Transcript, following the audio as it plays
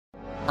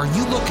Are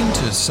you looking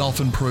to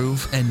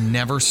self-improve and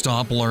never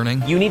stop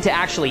learning? You need to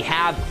actually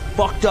have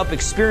fucked up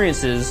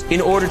experiences in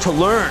order to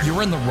learn.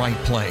 You're in the right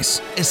place.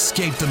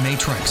 Escape the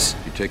Matrix.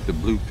 You take the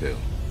blue pill,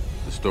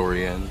 the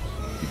story ends.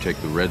 You take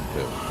the red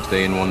pill,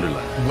 stay in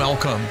Wonderland.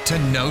 Welcome to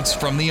Notes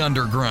from the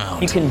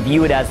Underground. You can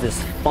view it as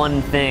this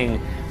fun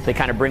thing that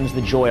kind of brings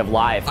the joy of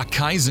life. A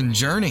Kaizen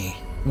journey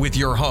with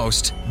your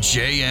host,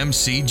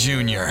 JMC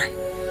Jr.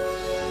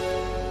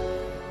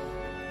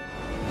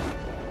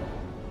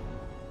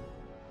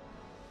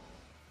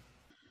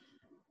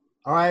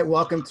 All right,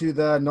 welcome to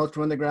the Notes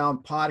from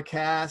Underground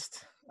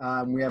podcast.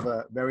 We have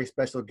a very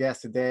special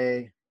guest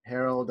today,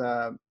 Harold.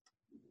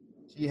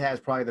 He has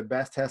probably the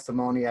best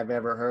testimony I've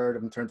ever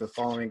heard in terms of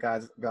following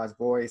God's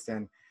voice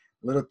and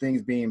little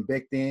things being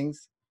big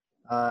things.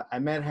 I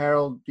met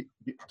Harold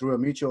through a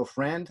mutual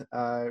friend,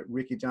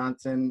 Ricky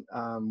Johnson.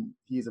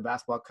 He's a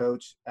basketball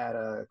coach at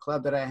a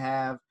club that I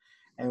have,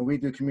 and we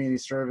do community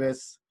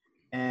service.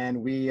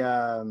 And we,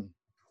 we're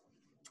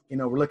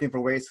looking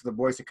for ways for the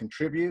boys to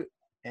contribute.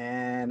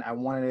 And I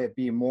wanted it to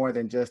be more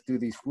than just do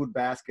these food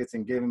baskets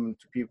and give them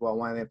to people. I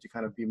wanted them to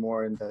kind of be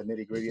more in the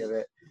nitty gritty of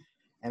it.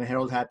 And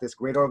Harold had this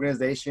great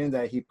organization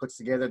that he puts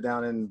together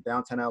down in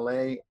downtown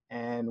LA,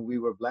 and we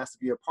were blessed to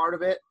be a part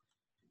of it.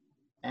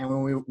 And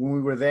when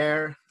we were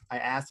there, I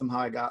asked him how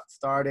I got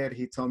started.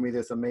 He told me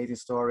this amazing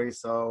story.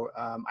 So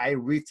I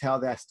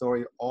retell that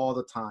story all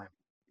the time,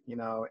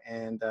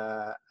 and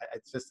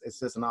it's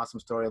just an awesome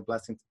story, a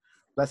blessing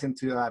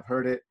to have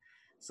heard it.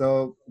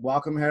 So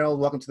welcome, Harold.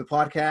 Welcome to the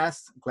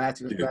podcast. Glad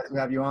to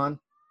have you on.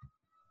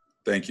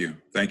 Thank you,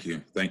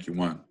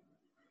 Juan.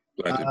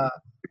 Glad to be here.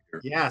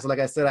 Yeah, so like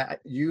I said,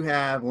 you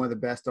have one of the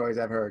best stories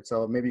I've heard.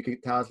 So maybe you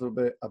could tell us a little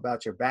bit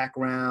about your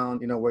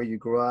background, where you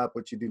grew up,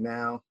 what you do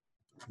now.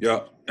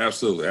 Yeah,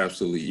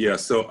 absolutely. Yeah,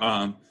 so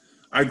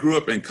I grew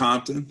up in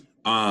Compton,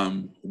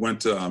 went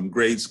to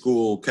grade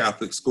school,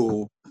 Catholic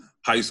school,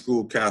 high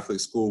school, Catholic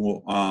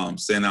school,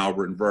 St.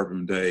 Albert and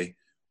Bourbon Day.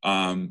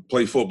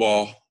 Played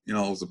football. It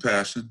was a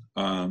passion.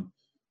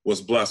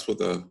 Was blessed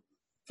with a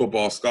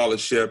football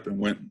scholarship and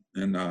went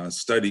and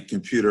studied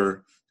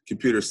computer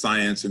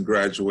science and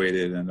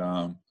graduated. And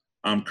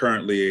I'm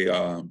currently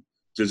a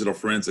digital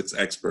forensics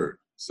expert.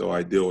 So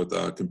I deal with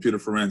computer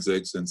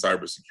forensics and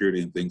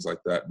cybersecurity and things like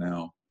that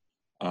now.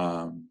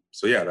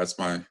 So yeah, that's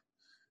my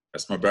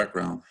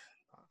background.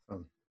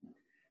 Awesome.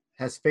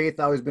 Has faith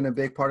always been a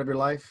big part of your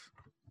life?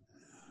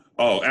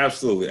 Oh,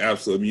 absolutely.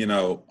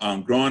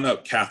 Growing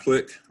up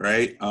Catholic,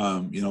 right?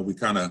 We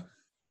kind of,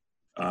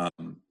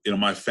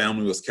 my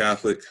family was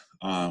Catholic.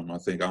 I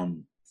think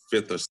I'm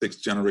 5th or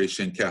 6th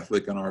generation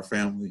Catholic in our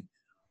family.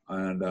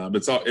 And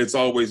it's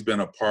always been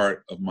a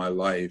part of my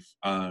life.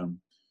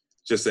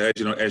 Just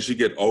as you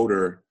get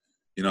older,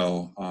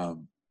 I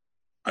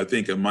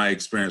think in my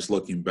experience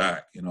looking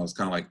back, it's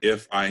kind of like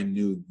if I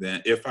knew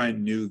then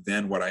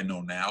what I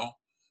know now,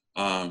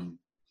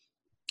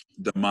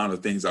 the amount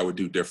of things I would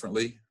do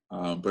differently.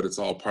 But it's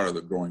all part of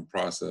the growing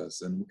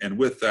process. And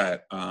with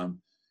that,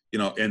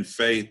 in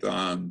faith,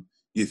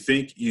 you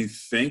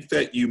think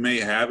that you may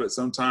have it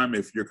sometime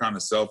if you're kind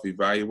of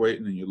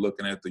self-evaluating and you're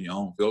looking at your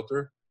own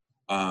filter.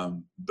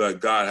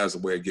 But God has a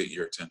way of getting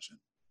your attention,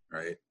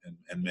 right?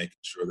 And making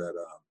sure that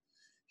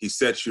he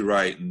sets you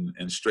right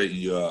and straighten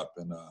you up.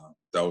 And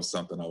that was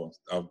something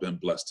I've been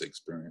blessed to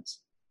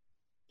experience.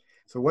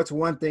 So what's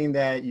one thing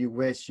that you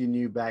wish you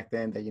knew back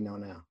then that you know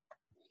now?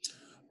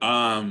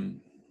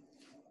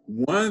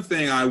 One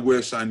thing I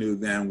wish I knew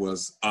then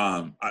was,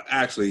 I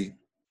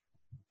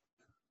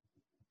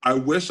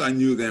wish I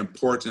knew the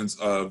importance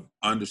of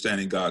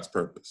understanding God's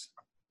purpose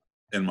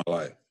in my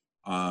life.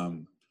 I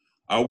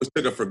always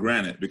took it for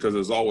granted because it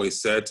was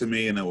always said to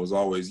me, and it was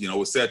always, it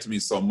was said to me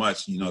so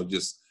much, I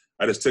just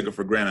took it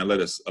for granted, let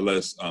us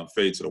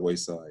fade to the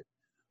wayside.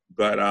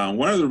 But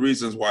one of the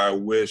reasons why I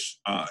wish,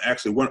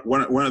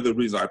 one of the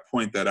reasons I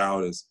point that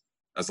out is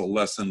as a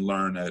lesson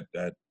learned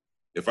that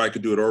if I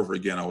could do it over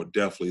again, I would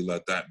definitely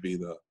let that be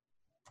the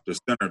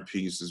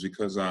centerpiece, is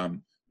because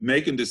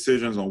making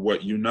decisions on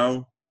what you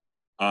know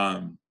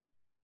can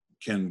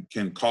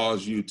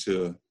cause you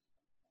to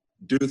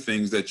do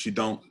things that you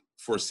don't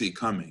foresee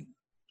coming.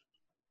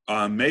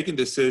 Making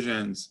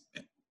decisions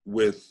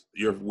with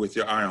your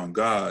eye on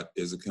God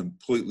is a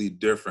completely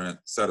different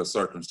set of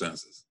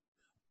circumstances.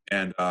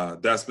 And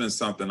that's been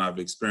something I've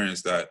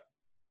experienced, that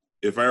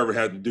if I ever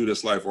had to do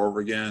this life over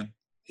again,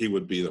 he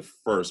would be the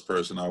first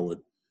person I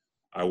would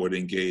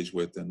engage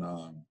with and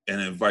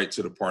invite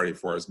to the party as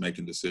far as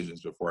making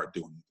decisions before I do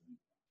anything.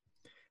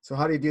 So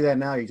how do you do that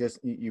now?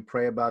 You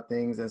pray about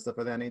things and stuff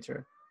of that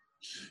nature?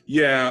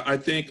 Yeah, I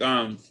think,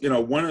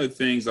 one of the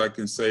things I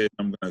can say,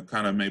 I'm going to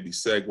kind of maybe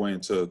segue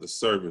into the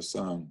service.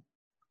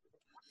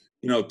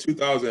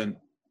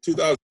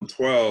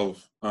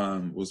 2012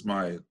 was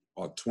my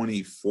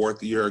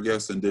 24th year, I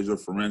guess, in digital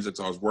forensics.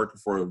 I was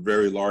working for a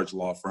very large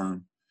law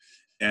firm,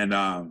 and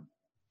God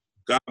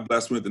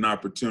blessed me with an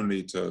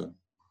opportunity to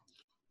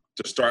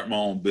start my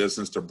own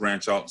business, to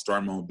branch out and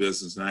start my own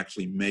business and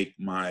actually make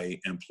my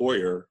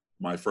employer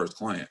my first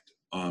client.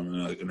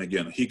 And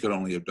again, he could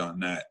only have done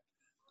that.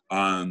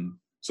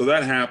 So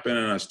that happened,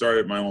 and I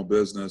started my own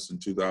business in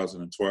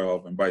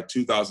 2012. And by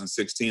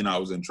 2016, I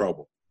was in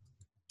trouble.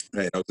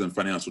 Right, I was in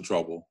financial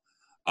trouble.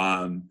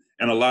 And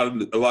a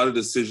lot of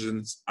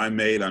decisions I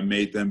made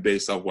them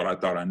based off what I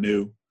thought I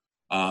knew.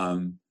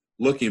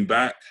 Looking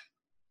back,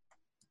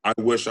 I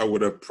wish I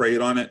would have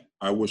prayed on it.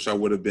 I wish I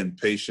would have been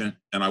patient,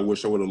 and I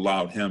wish I would have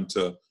allowed him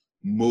to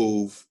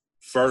move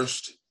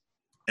first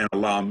and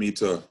allow me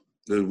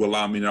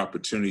an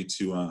opportunity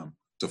to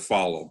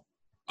follow.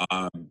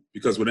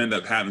 Because what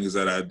ended up happening is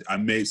that I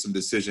made some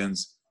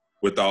decisions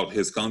without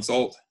his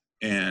consult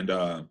and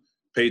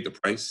paid the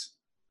price.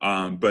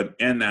 But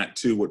in that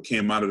too, what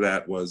came out of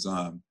that was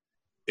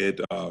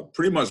it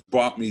pretty much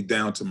brought me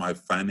down to my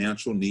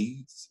financial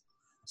needs,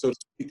 so to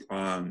speak.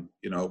 When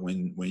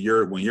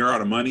you're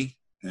out of money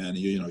and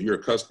you're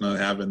accustomed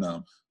to having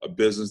a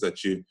business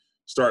that you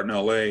start in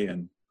LA,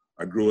 and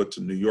I grew it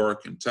to New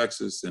York and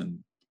Texas, and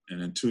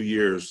in 2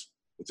 years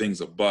the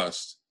thing's a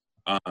bust.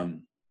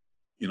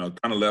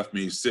 Kind of left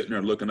me sitting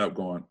there looking up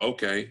going,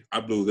 okay, I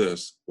blew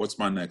this. What's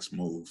my next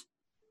move?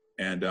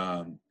 And,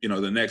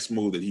 the next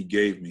move that he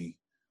gave me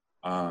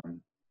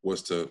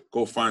was to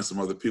go find some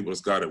other people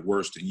that's got it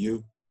worse than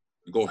you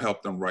and go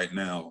help them right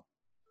now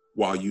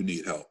while you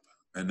need help.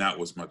 And that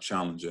was my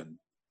challenge. And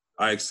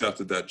I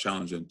accepted that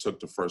challenge and took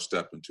the first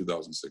step in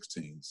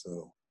 2016.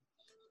 So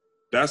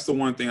that's the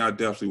one thing I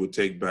definitely would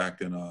take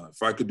back. And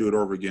if I could do it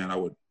over again,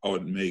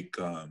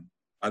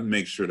 I'd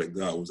make sure that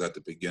God was at the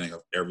beginning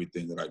of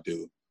everything that I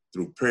do,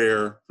 through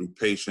prayer, through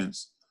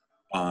patience,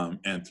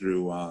 and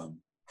through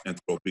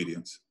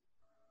obedience.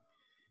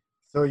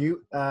 So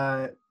you,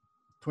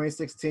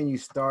 2016, you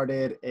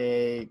started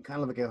a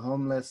kind of like a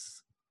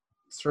homeless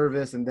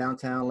service in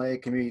downtown LA.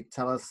 Can you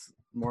tell us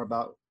more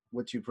about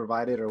what you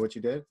provided or what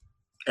you did?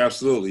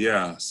 Absolutely,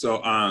 yeah.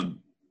 So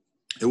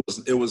it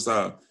was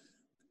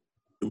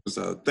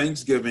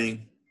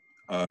Thanksgiving.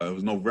 It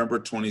was November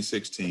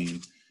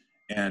 2016,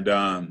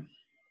 and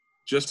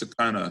just to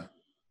kind of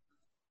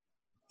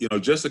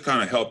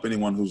help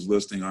anyone who's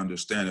listening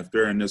understand, if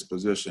they're in this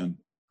position,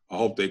 I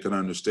hope they can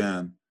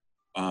understand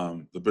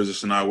the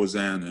position I was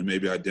in and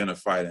maybe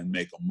identify it and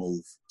make a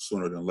move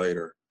sooner than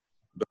later.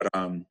 But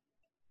in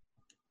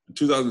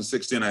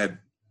 2016, I had,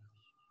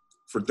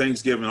 for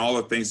Thanksgiving, all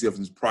the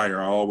Thanksgivings prior,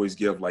 I always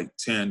give like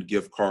 10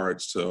 gift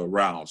cards to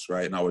Rouse,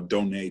 right? And I would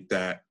donate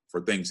that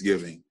for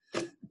Thanksgiving,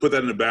 put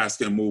that in the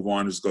basket and move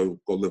on, just go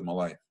live my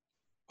life.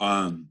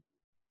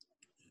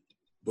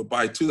 But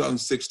by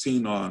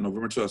 2016,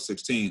 November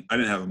 2016, I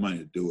didn't have the money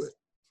to do it.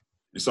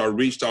 And so I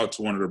reached out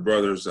to one of the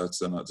brothers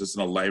that's in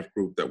a life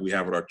group that we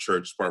have at our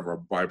church, part of our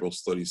Bible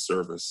study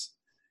service.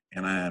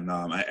 And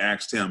I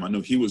asked him, I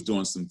knew he was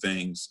doing some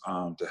things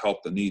to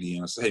help the needy.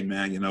 And I said, hey,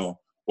 man,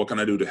 what can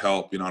I do to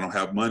help? I don't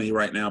have money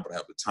right now, but I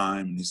have the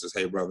time. And he says,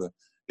 hey, brother,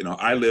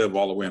 I live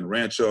all the way in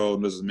Rancho.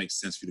 It doesn't make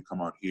sense for you to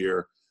come out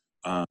here.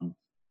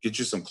 Get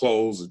you some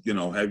clothes,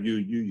 have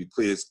you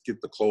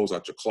get the clothes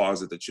out your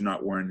closet that you're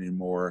not wearing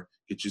anymore,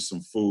 get you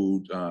some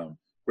food,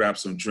 grab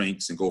some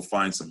drinks, and go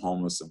find some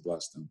homeless and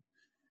bless them.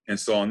 And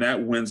so on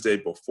that Wednesday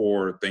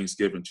before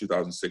Thanksgiving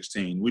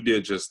 2016, we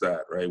did just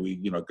that, right? We,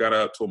 got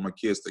out, told my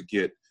kids to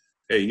go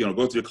to your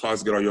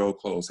closet, get all your old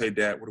clothes. Hey,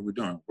 Dad, what are we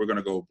doing? We're going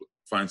to go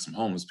find some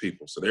homeless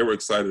people. So they were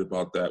excited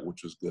about that,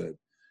 which was good.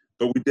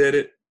 But we did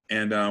it,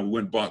 and we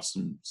went and bought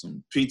some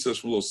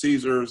pizzas from Little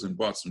Caesars and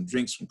bought some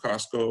drinks from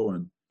Costco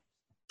and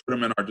put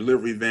them in our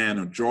delivery van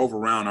and drove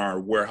around our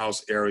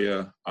warehouse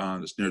area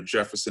that's near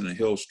Jefferson and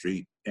Hill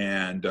Street.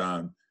 And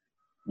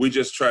we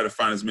just try to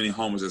find as many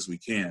homeless as we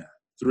can.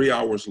 3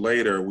 hours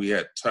later, we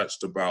had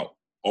touched about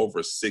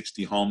over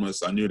 60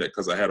 homeless. I knew that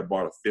because I had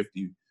about a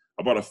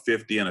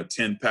 50 and a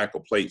 10 pack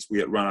of plates. We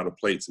had run out of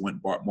plates and went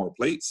and bought more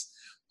plates.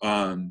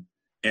 And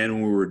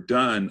when we were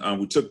done,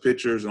 we took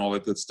pictures and all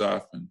that good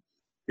stuff. And,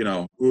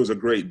 it was a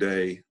great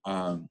day.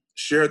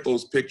 Shared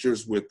those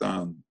pictures with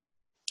some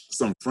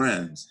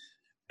friends.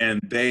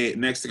 And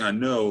next thing I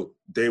know,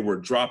 they were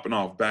dropping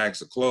off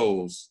bags of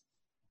clothes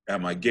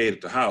at my gate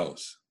at the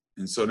house.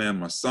 And so then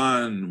my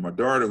son and my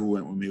daughter who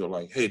went with me were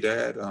like, hey,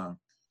 Dad,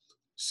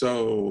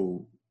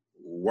 so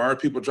why are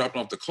people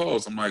dropping off the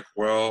clothes? I'm like,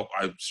 well,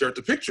 I shared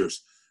the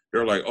pictures.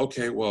 They're like,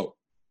 okay, well,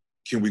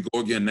 can we go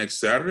again next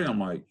Saturday? I'm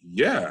like,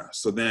 yeah.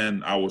 So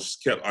then I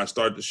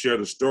started to share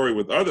the story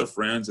with other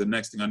friends. And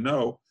next thing I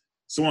know,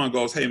 someone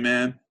goes, hey,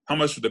 man, how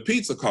much would the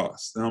pizza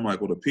cost? And I'm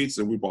like, well, the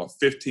pizza, we bought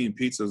 15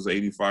 pizzas,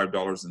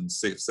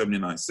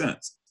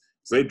 $85.79.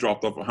 So they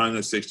dropped off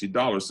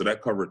 $160. So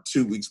that covered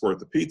 2 weeks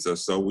worth of pizza.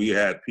 So we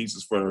had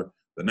pizzas for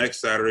the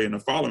next Saturday and the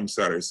following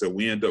Saturday. So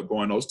we ended up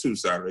going those 2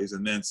 Saturdays.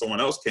 And then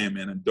someone else came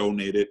in and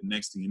donated. And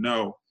next thing you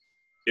know,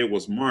 it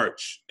was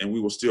March and we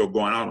were still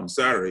going out on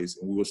Saturdays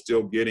and we were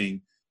still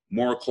getting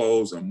more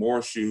clothes and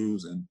more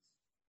shoes and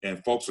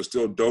folks were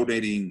still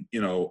donating,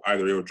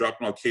 either they were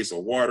dropping off a case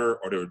of water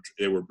or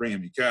they were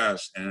bringing me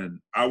cash. And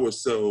I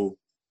was so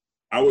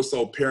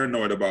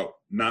paranoid about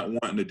not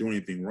wanting to do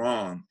anything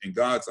wrong. In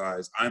God's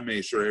eyes, I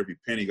made sure every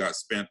penny got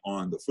spent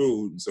on the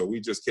food. And so we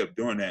just kept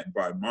doing that. And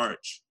by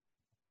March,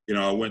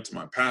 I went to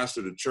my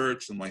pastor, the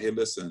church. I'm like, hey,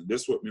 listen,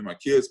 this is what me and my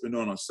kids been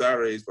doing on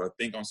Saturdays, but I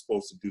think I'm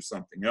supposed to do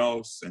something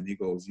else. And he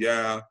goes,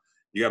 yeah,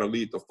 you got to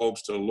lead the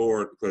folks to the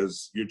Lord,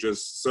 because you're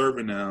just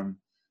serving them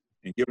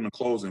and giving them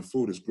clothes and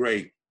food is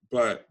great,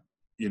 but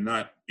you're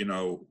not,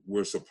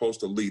 we're supposed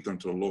to lead them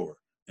to the Lord.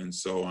 And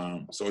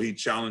so, so he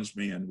challenged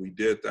me, and we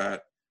did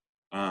that.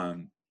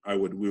 We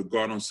would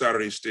go out on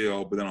Saturdays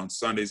still, but then on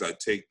Sundays I'd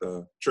take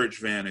the church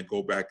van and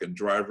go back and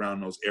drive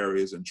around those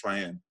areas and try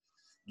and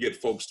get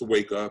folks to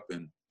wake up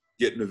and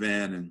get in the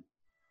van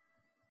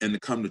and to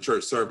come to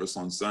church service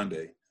on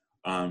Sunday.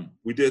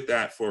 We did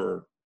that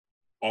for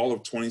all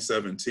of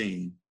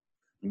 2017.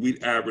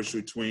 We'd average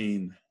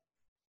we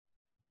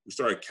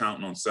started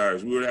counting on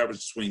Saturdays. We would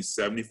average between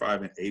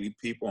 75 and 80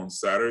 people on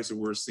Saturdays that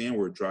we were seeing. We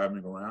were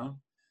driving around.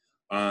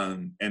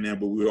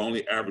 But we were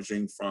only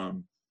averaging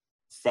from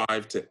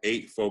 5 to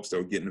 8 folks that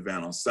would get in the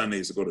van on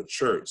Sundays to go to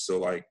church. So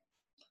like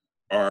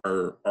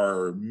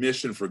our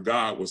mission for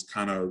God was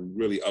kind of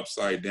really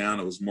upside down.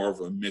 It was more of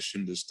a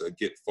mission just to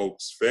get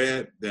folks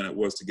fed than it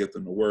was to get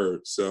them the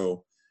word.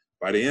 So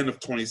by the end of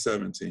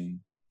 2017,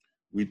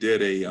 we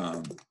did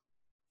a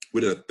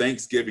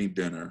Thanksgiving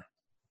dinner.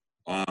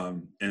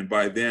 And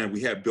by then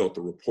we had built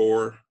a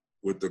rapport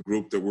with the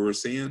group that we were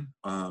seeing.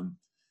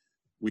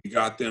 We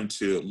got them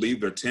to leave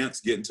their tents,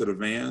 get into the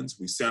vans.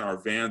 We sent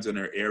our vans in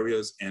their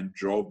areas and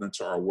drove them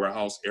to our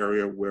warehouse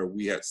area where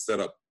we had set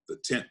up the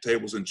tent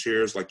tables and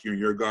chairs like you and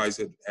your guys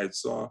had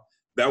saw.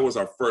 That was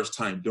our first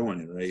time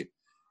doing it, right?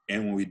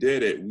 And when we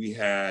did it, we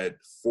had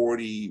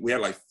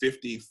like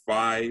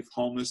 55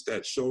 homeless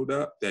that showed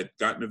up, that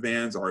got in the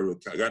vans, or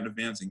got in the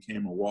vans and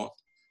came and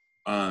walked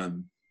for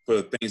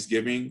the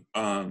Thanksgiving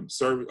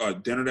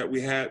dinner that we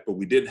had, but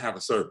we didn't have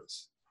a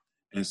service.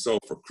 And so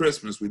for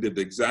Christmas, we did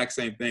the exact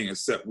same thing,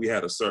 except we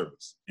had a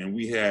service. And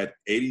we had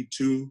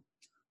 82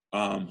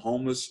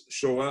 homeless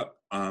show up.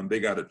 They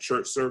got a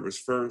church service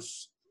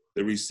first.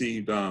 They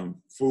received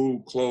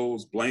food,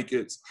 clothes,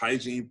 blankets,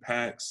 hygiene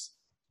packs.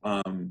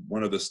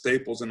 One of the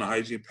staples in the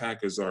hygiene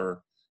pack is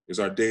our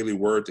daily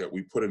word that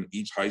we put in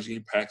each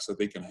hygiene pack so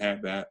they can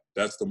have that.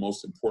 That's the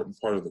most important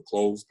part of the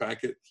clothes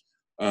packet.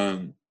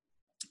 And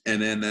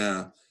then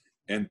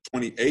in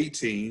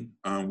 2018,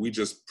 we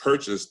just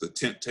purchased the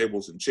tent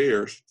tables and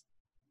chairs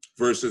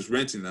versus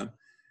renting them.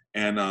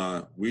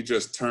 And we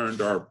just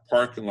turned our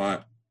parking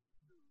lot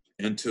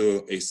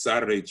into a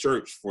Saturday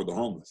church for the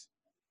homeless.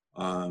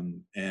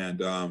 From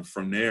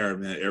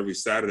there, every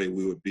Saturday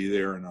we would be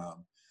there and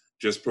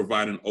just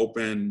provide an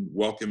open,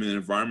 welcoming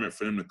environment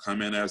for them to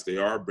come in as they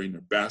are, bring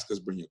their baskets,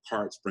 bring your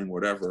carts, bring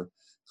whatever,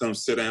 come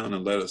sit down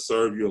and let us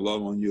serve you,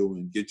 love on you,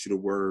 and get you the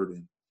word,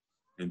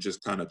 and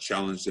just kind of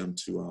challenge them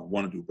to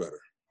want to do better.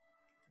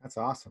 That's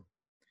awesome.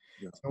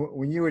 Yeah. So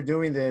when you were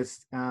doing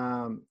this,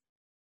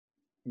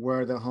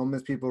 were the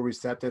homeless people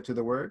receptive to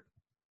the word?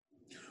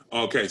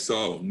 Okay,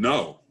 so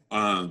no.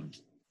 And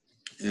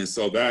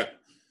so that,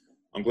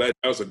 I'm glad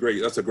that's a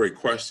great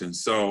question.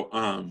 So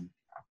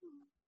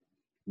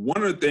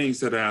one of the things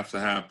that have to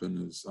happen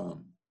is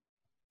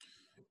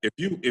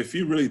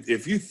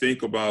if you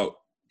think about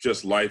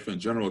just life in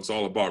general, it's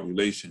all about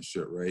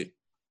relationship, right?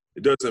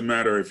 It doesn't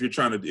matter if you're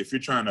trying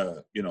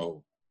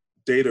to,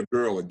 date a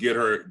girl or get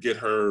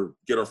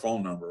her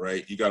phone number,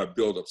 right? You got to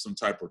build up some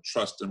type of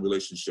trust and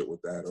relationship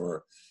with that.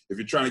 Or if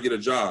you're trying to get a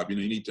job, you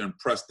need to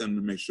impress them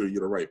to make sure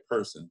you're the right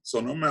person.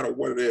 So no matter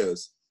what it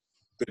is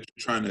that you're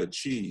trying to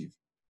achieve,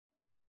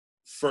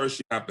 first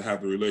you have to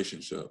have the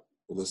relationship.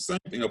 Well, the same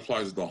thing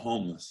applies to the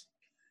homeless.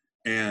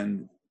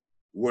 And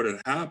what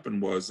had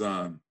happened was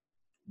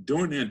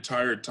during the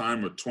entire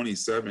time of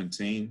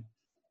 2017,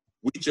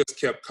 we just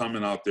kept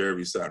coming out there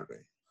every Saturday,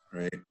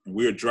 right? And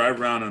we would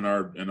drive around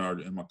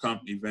in my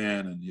company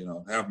van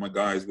and, have my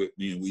guys with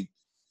me, and we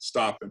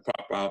stop and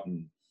pop out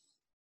and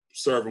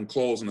serve them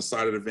clothes on the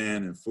side of the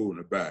van and food in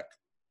the back.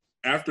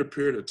 After a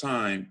period of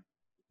time,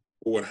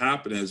 what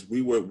happened is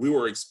we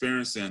were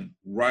experiencing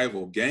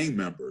rival gang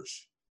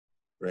members,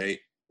 right?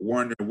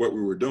 Wondering what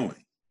we were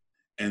doing.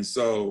 And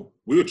so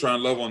we were trying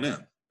to love on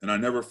them. And I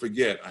never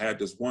forget, I had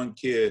this one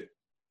kid,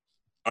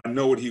 I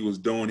know what he was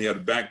doing. He had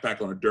a backpack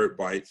on a dirt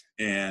bike.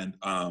 And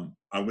I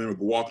remember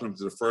walking up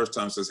to the first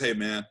time and says, hey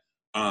man,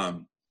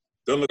 doesn't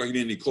look like you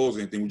need any clothes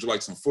or anything. Would you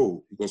like some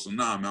food? He goes,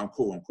 nah, man, I'm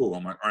cool.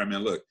 I'm like, all right,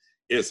 man, look,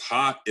 it's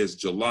hot. It's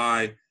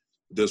July.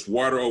 This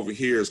water over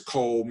here is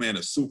cold, man.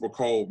 It's super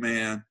cold,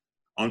 man.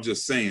 I'm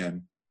just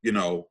saying,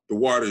 the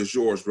water is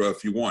yours, bro,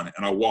 if you want it.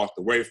 And I walked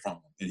away from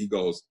him. And he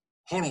goes,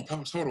 hold on,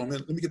 Pops, hold on, man.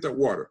 Let me get that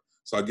water.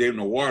 So I gave him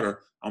the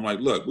water. I'm like,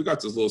 look, we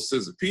got this little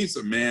scissor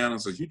pizza, man. I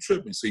was like, you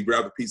tripping? So he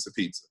grabbed a piece of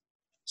pizza.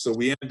 So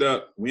we end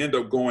up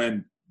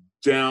going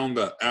down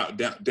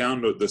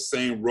the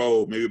same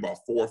road, maybe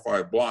about 4 or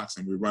 5 blocks,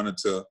 and we run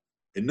into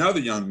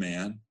another young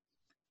man,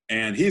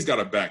 and he's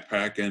got a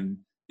backpack, and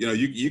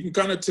you can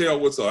kind of tell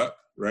what's up,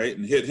 right?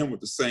 And hit him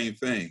with the same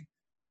thing.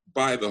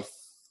 By the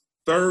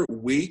 3rd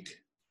week,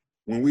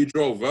 when we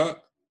drove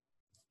up,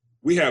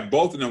 we had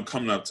both of them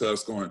coming up to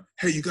us going,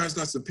 hey, you guys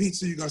got some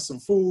pizza? You got some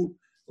food?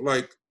 We're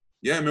like,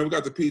 yeah, man, we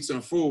got the pizza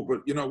and food,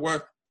 but you know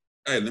what?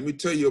 hey, let me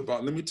tell you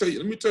about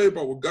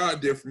what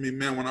God did for me,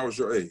 man, when I was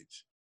your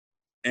age.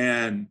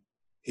 And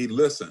he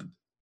listened.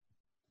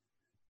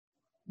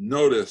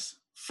 Notice,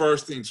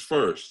 first things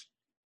first,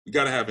 you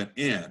got to have an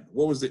end.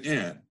 What was the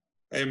end?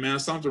 Hey, man,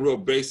 something real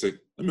basic.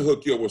 Let me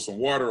hook you up with some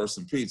water or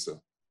some pizza,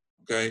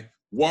 okay?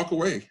 Walk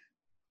away.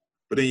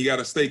 But then you got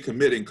to stay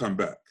committed and come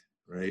back,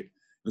 right?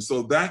 And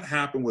so that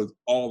happened with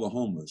all the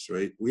homeless,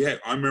 right?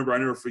 I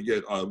never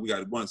forget, we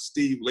got one,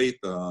 Steve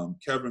Latha,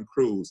 Kevin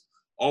Cruz,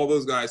 all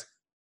those guys.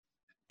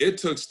 It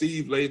took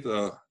Steve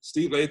Latha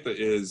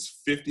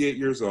is 58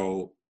 years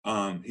old.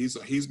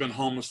 He's been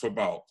homeless for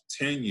about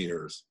 10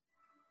 years,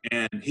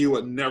 and he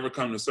would never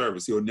come to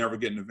service. He would never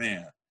get in the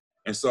van.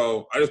 And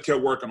so I just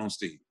kept working on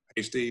Steve.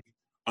 Hey, Steve,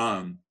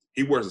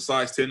 he wears a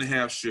size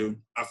 10.5 shoe.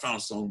 I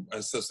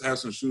have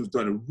some shoes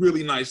done a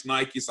really nice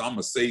Nike, so I'm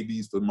gonna save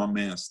these for my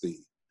man, Steve.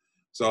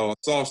 So I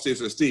saw Steve,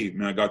 said, Steve,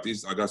 man, I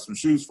got some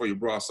shoes for you,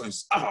 bro. I said,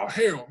 oh,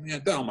 hell,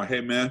 man, down my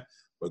head, man.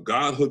 But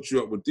God hooked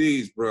you up with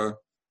these, bro.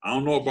 I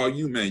don't know about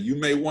you, man. You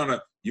may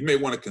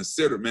wanna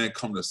consider, man,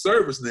 come to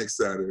service next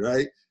Saturday,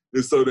 right?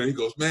 And so then he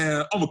goes,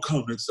 man, I'm gonna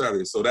come next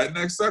Saturday. So that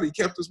next Saturday,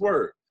 he kept his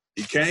word.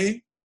 He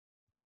came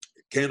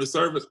to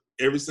service.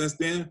 Ever since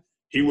then,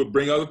 he would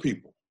bring other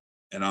people.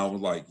 And I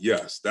was like,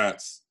 yes,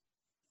 that's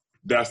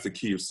the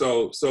key.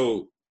 So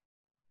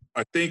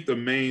I think the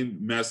main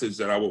message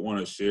that I would want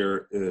to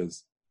share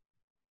is,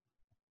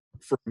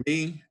 for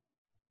me,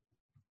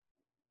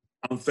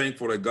 I'm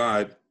thankful that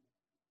God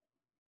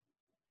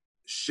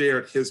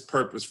shared his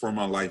purpose for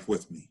my life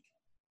with me,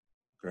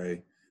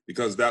 okay?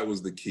 Because that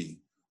was the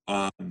key.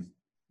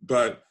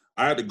 But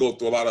I had to go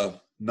through a lot of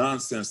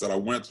nonsense that I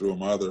went through in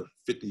my other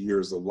 50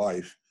 years of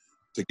life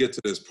to get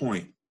to this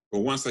point. But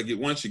once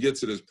you get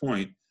to this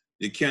point,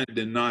 you can't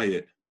deny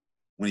it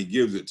when he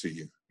gives it to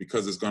you,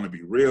 because it's going to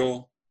be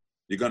real.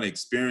 You're going to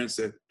experience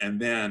it. And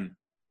then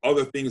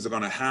other things are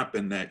going to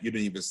happen that you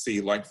didn't even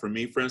see. Like for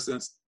me, for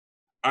instance,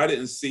 I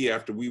didn't see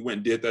after we went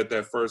and did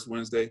that first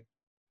Wednesday.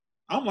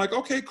 I'm like,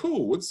 okay,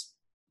 cool. It's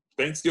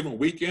Thanksgiving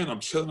weekend. I'm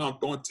chilling. I'm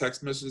throwing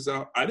text messages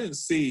out. I didn't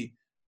see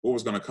what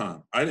was going to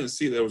come. I didn't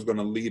see that it was going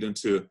to lead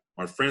into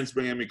my friends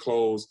bringing me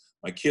clothes,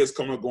 my kids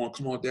coming up going,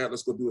 come on, Dad,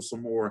 let's go do it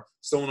some more.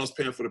 Someone else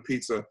paying for the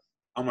pizza.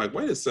 I'm like,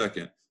 wait a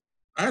second.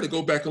 I had to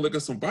go back and look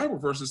at some Bible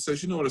verses that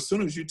says, you know what, as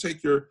soon as you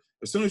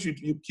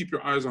keep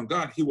your eyes on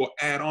God, he will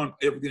add on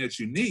everything that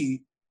you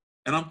need.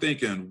 And I'm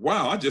thinking,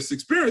 wow, I just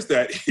experienced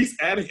that. He's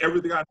adding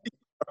everything I need.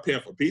 I'm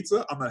paying for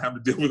pizza. I'm not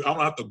having to deal with it. I'm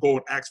not have to go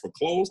and ask for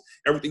clothes.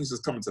 Everything's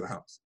just coming to the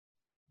house.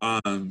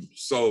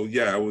 So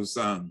yeah, it was,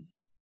 I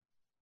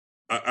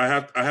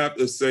have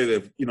to say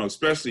that, you know,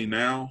 especially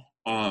now,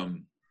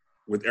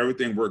 with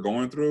everything we're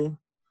going through,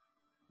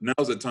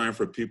 now's the time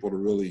for people to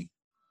really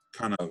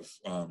kind of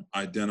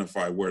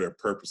identify where their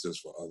purpose is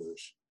for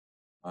others.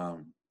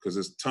 Because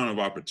there's a ton of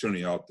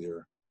opportunity out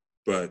there,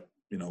 but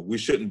you know, we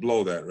shouldn't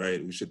blow that,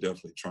 right? We should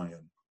definitely try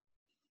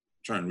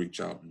and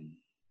reach out and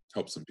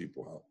help some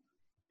people out.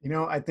 You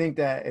know, I think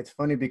that it's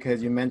funny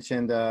because you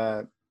mentioned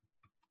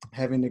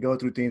having to go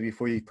through things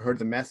before you heard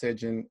the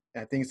message. And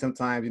I think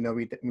sometimes, you know,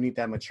 we need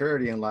that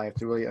maturity in life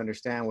to really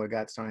understand what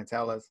God's trying to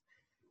tell us.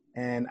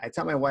 And I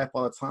tell my wife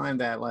all the time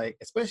that, like,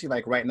 especially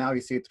like right now,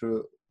 you see it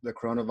through the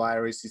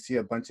coronavirus, you see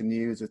a bunch of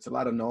news, it's a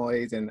lot of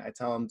noise. And I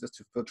tell them just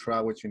to filter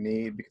out what you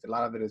need, because a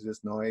lot of it is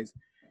just noise.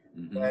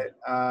 Mm-hmm.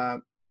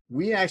 But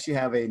we actually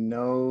have a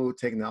no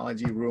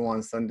technology rule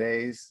on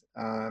Sundays,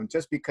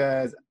 just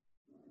because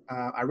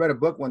I read a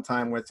book one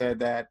time where it said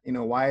that, you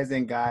know, why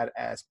isn't God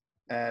as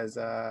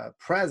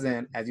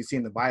present as you see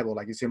in the Bible?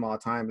 Like, you see him all the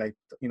time, like,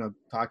 you know,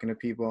 talking to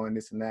people and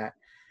this and that.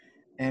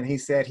 And he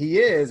said, he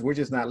is, we're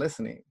just not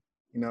listening.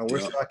 You know, we're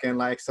stuck in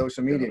like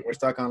social media. We're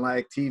stuck on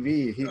like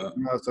TV. You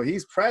know, so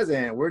he's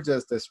present. We're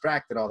just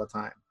distracted all the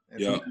time.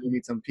 And so we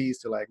need some peace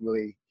to like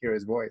really hear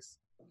his voice.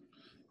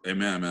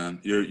 Amen, man.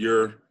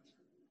 You're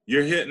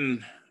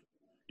hitting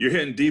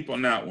deep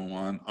on that one,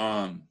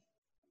 Juan.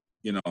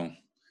 You know,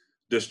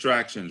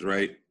 distractions,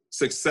 right?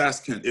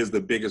 Success is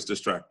the biggest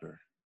distractor,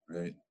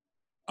 right?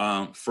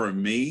 For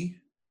me,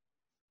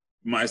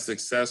 my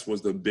success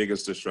was the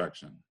biggest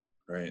distraction,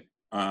 right?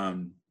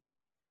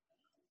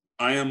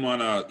 I'm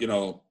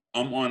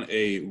on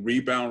a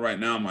rebound right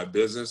now in my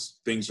business.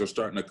 Things are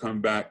starting to come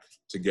back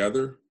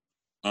together.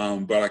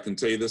 But I can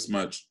tell you this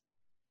much.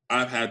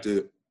 I've had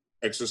to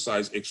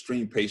exercise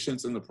extreme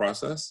patience in the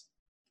process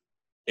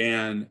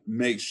and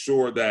make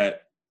sure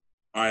that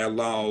I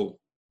allow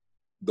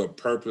the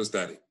purpose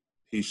that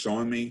he's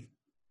showing me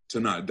to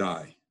not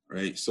die,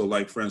 right? So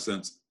like, for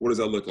instance, what does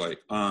that look like?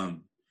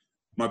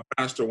 My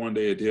pastor one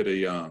day did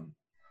an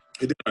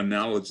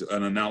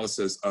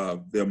analysis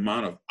of the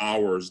amount of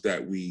hours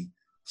that we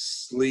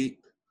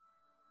sleep,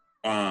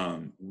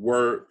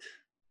 work,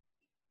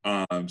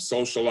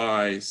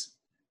 socialize,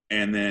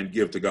 and then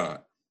give to God.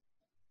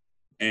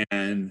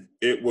 And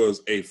it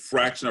was a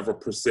fraction of a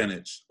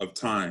percentage of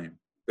time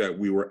that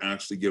we were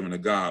actually giving to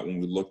God when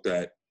we looked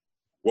at,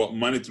 well,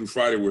 Monday through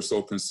Friday, we're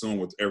so consumed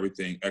with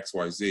everything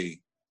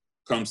XYZ.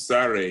 Come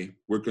Saturday,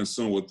 we're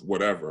consumed with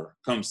whatever.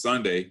 Come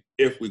Sunday,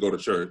 if we go to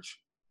church,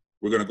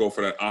 we're going to go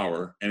for that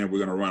hour, and then we're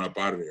going to run up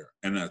out of there,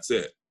 and that's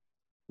it.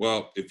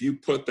 Well, if you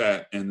put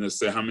that and just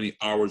say how many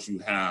hours you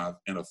have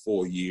in a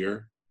full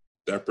year,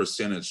 that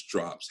percentage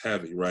drops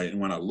heavy, right? And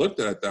when I looked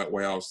at it that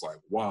way, I was like,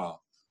 wow.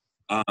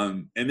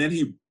 And then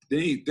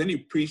he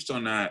preached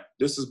on that.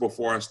 This is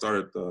before I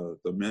started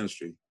the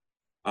ministry.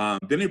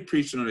 Then he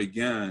preached on it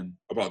again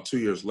about 2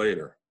 years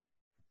later.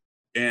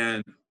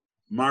 And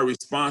my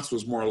response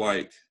was more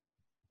like,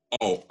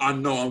 oh, I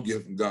know I'm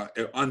giving God,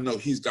 I know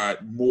he's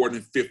got more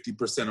than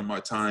 50% of my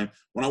time.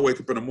 When I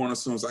wake up in the morning,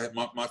 as soon as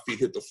my feet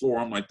hit the floor,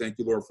 I'm like, thank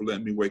you, Lord, for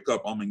letting me wake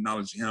up. I'm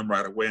acknowledging him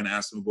right away and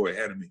asking him to go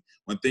ahead of me.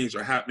 When things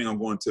are happening, I'm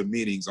going to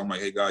meetings. I'm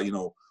like, hey, God,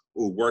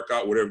 work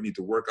out whatever you need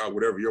to work out,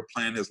 whatever your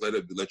plan is,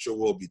 let your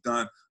will be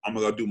done. I'm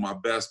going to do my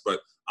best,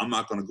 but I'm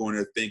not going to go in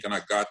there thinking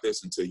I got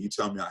this until you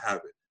tell me I have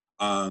it.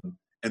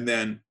 And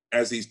then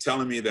as he's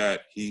telling me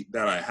that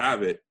I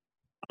have it,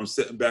 I'm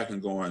sitting back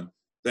and going,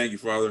 thank you,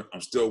 Father.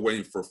 I'm still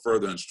waiting for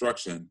further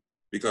instruction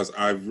because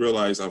I've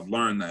realized, I've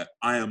learned that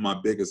I am my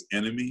biggest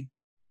enemy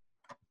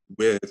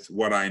with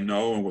what I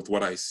know and with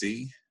what I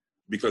see,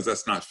 because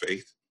that's not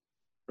faith,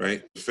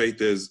 right?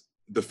 Faith is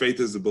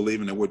the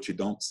believing in what you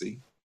don't see.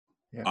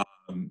 Yeah.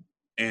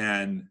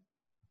 And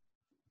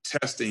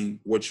testing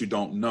what you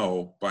don't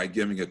know by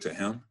giving it to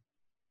him.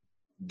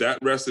 That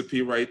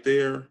recipe right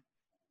there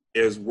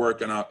is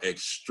working out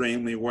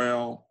extremely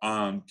well.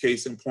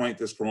 Case in point,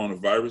 this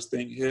coronavirus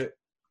thing hit.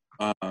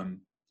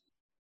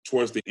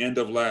 Towards the end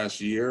of last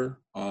year,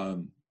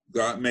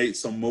 God made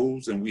some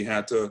moves, and we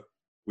had to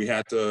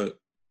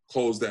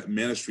close that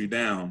ministry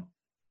down.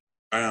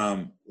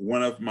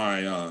 One of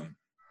my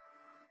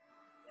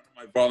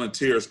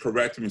volunteers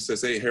corrected me and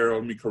says, "Hey,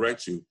 Harold, let me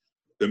correct you.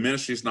 The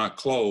ministry's not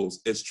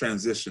closed; it's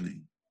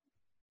transitioning."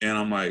 And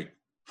I'm like,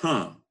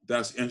 "Huh,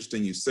 that's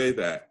interesting. You say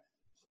that."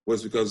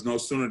 Was because no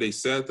sooner they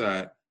said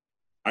that,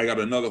 I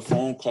got another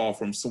phone call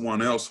from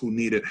someone else who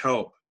needed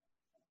help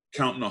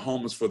counting the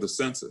homeless for the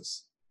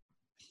census.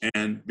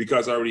 And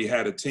because I already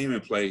had a team in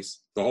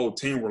place, the whole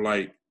team were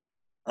like,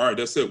 all right,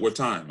 that's it. What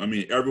time? I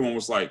mean, everyone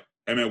was like,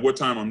 hey man, what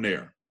time I'm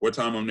there? What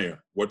time I'm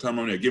there? What time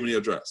I'm there? Give me the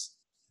address.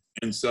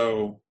 And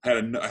so I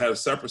had a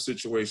separate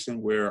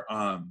situation where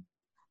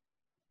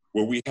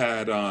we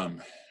had,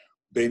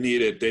 they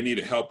needed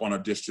help on a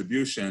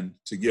distribution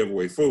to give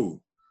away food.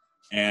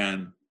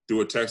 And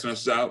threw a text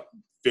message out,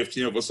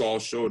 15 of us all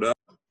showed up.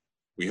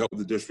 We helped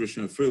the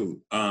distribution of food.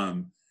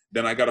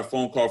 Then I got a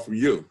phone call from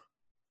you,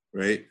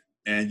 right?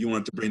 And you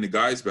wanted to bring the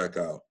guys back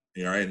out,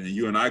 right? And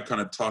you and I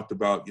kind of talked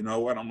about, you know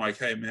what? I'm like,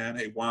 hey man,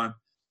 hey Juan,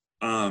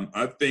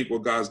 I think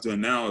what God's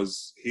doing now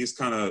is he's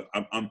kind of,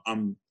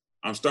 I'm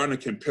starting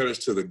to compare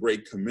this to the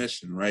Great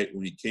Commission, right?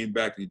 When he came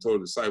back and he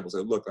told the disciples,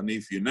 hey, look, I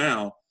need for you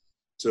now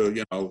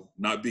to,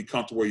 not be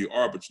comfortable where you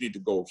are, but you need to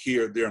go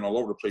here, there, and all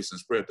over the place and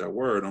spread that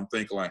word. I'm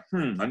thinking like,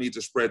 I need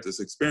to spread this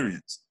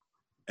experience.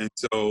 And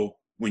so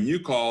when you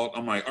called,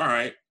 I'm like, all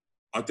right,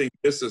 I think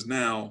this is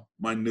now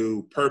my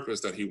new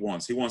purpose that he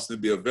wants. He wants to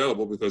be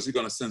available because he's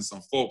going to send some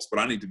folks, but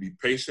I need to be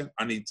patient.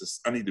 I need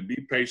to be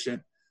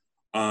patient,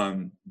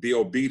 be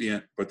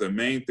obedient. But the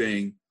main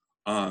thing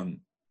I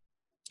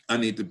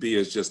need to be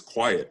is just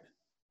quiet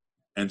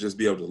and just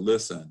be able to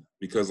listen.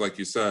 Because like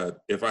you said,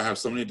 if I have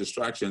so many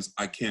distractions,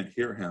 I can't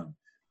hear him.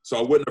 So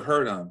I wouldn't have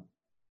heard him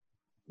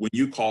when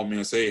you called me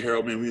and say, hey,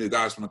 Harold, man, we the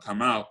guys want to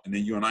come out. And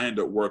then you and I end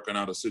up working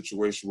out a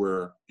situation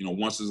where,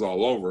 once it's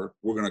all over,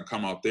 we're going to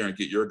come out there and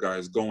get your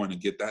guys going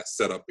and get that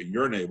set up in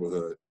your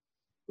neighborhood.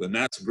 Then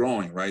that's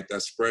growing, right?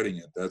 That's spreading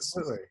it. That's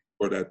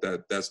or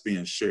that's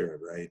being shared,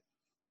 right?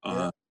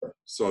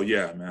 So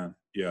yeah, man.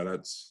 Yeah,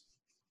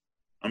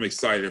 I'm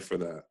excited for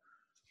that.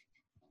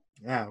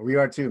 Yeah, we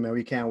are too, man.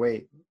 We can't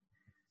wait.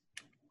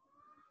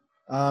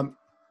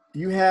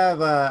 You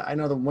have, I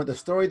know the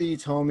story that you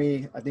told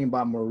me, I think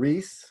about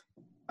Maurice.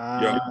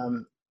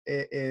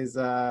 It is,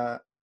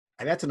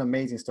 that's an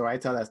amazing story. I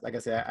tell that, like I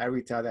said, I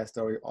retell that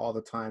story all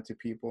the time to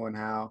people, and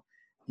how,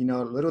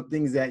 little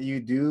things that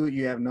you do,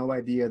 you have no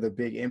idea the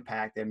big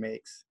impact it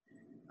makes.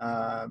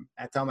 I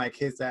tell my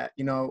kids that,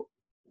 there's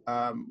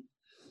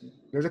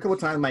a couple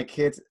times my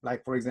kids,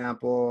 like for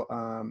example,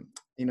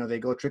 they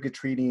go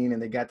trick-or-treating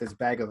and they got this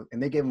bag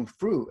and they give them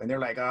fruit, and they're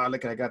like, oh,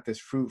 look, I got this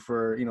fruit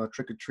for,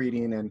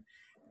 trick-or-treating.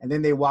 And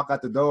then they walk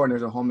out the door and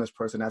there's a homeless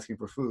person asking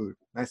for food.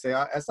 And I say,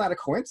 that's not a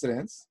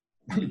coincidence.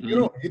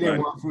 You didn't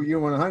want food. You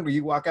don't want to hungry.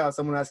 You walk out,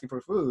 someone asking for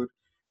food.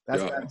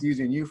 That's God's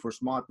using you for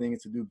small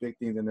things to do big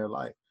things in their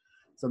life.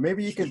 So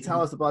maybe you can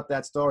tell us about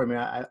that story,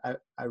 man. I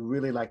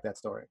really like that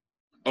story.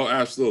 Oh,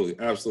 absolutely.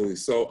 Absolutely.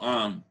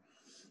 So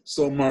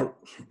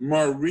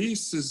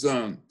Maurice is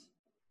a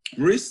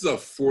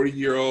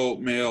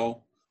 40-year-old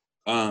male.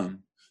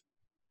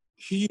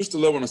 He used to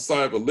live on the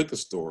side of a liquor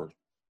store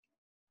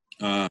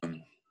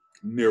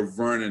near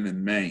Vernon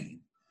in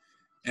Maine.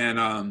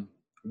 And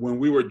when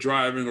we were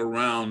driving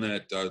around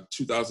that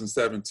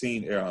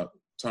 2017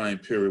 time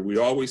period, we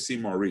always see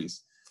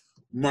Maurice.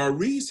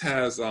 Maurice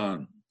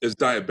is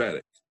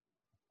diabetic,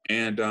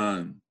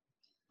 and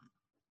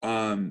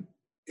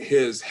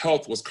his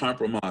health was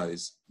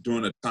compromised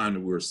during the time that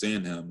we were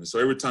seeing him. And so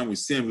every time we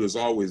see him, he was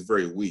always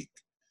very weak.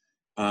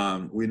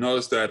 We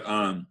noticed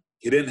that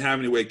he didn't have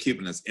any way of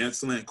keeping his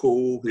insulin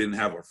cool. He didn't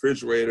have a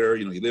refrigerator.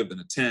 He lived in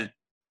a tent.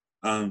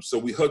 So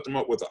we hooked him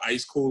up with an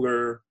ice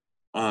cooler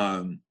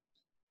and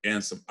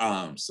some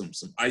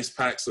ice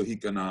packs so he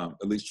can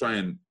at least try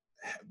and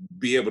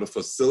be able to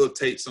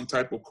facilitate some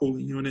type of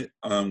cooling unit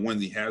when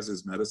he has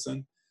his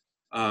medicine.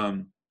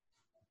 And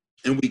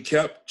we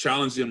kept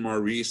challenging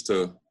Maurice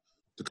to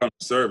come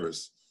to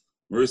service.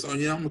 Maurice, oh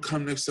yeah, I'm gonna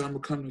come next time. I'm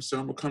gonna come next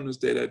time. I'm gonna come this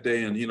day, that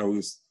day. And it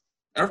was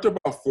after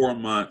about 4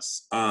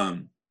 months.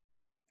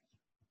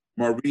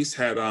 Maurice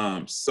had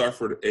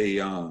suffered a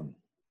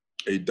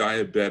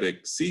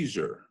diabetic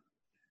seizure,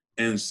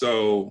 and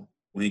so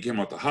when he came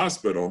out the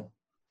hospital,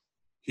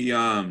 he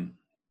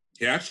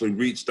actually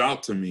reached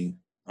out to me.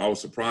 I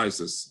was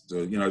surprised. I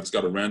just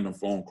got a random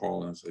phone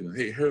call and said,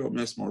 "Hey, Harold,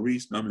 Miss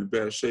Maurice, I'm in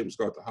bad shape. Let's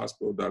go to the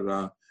hospital." Da da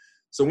da.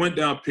 So went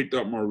down, picked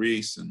up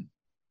Maurice, and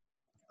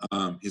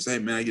he said, "Hey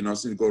man, I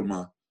just need to go to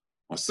my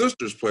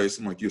sister's place."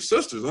 I'm like, "Your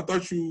sister's? I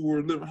thought you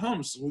were living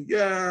home." So, well,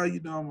 yeah,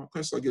 my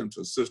place. So I get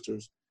into his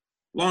sister's.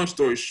 Long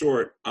story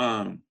short,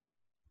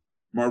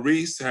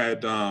 Maurice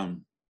had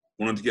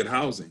wanted to get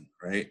housing,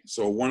 right?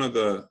 So one of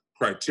the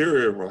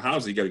criteria for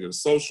housing, you got to get a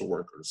social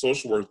worker. The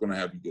social worker is going to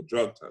have you get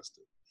drug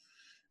tested.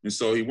 And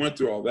so he went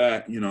through all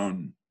that,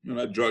 and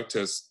that drug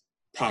test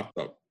popped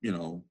up,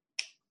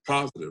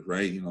 positive,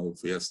 right?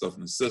 If he had stuff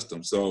in the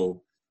system.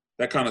 So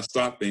that kind of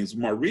stopped things.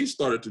 What Maurice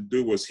started to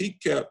do was he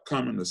kept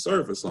coming to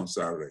service on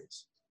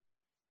Saturdays.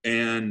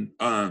 And,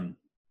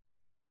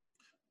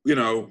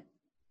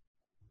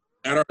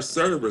 at our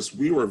service,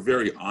 we were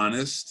very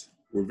honest.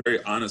 We're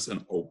very honest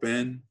and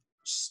open,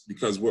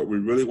 because what we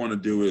really want to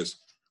do is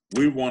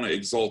we want to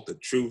exalt the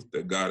truth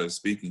that God is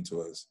speaking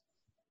to us.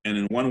 And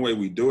in one way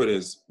we do it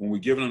is when we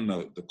give them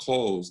the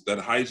clothes, that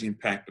hygiene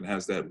pack that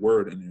has that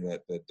word in there,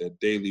 that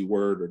daily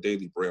word or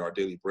daily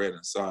bread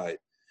inside,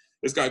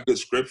 it's got good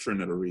scripture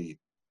in it to read.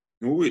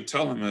 And what we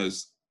tell them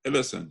is, hey,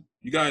 listen,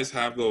 you guys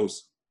have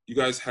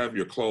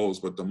your clothes,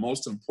 but the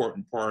most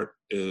important part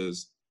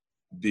is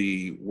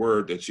the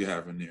word that you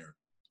have in there.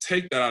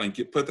 Take that out and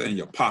put that in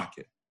your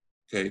pocket,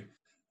 okay?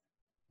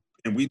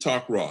 And we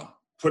talk raw.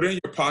 Put it in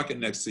your pocket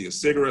next to your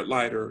cigarette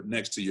lighter,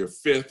 next to your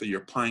fifth or your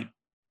pint,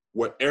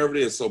 whatever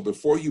it is. So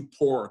before you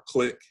pour or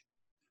click,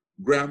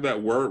 grab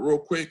that word real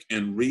quick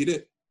and read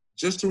it,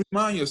 just to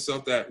remind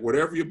yourself that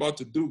whatever you're about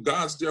to do,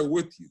 God's there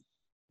with you.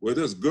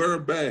 Whether it's good or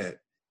bad,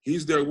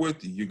 He's there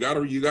with you. You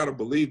gotta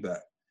believe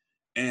that.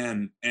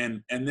 And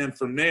then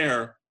from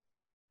there,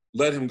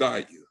 let Him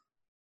guide you.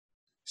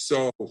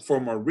 So for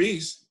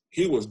Maurice,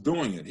 he was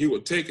doing it. He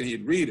would take it,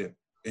 he'd read it,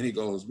 and he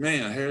goes,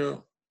 "Man,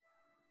 Harold,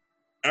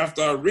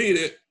 after I read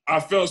it, I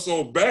felt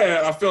so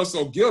bad. I felt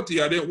so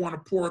guilty. I didn't want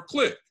to pour a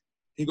click."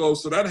 He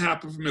goes, "So that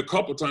happened for me a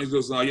couple of times." He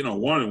goes, "Now,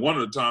 one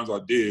of the times I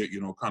did,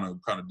 kind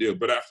of did,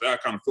 but after that, I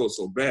kind of felt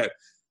so bad."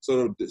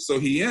 So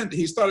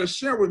he started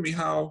sharing with me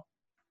how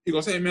he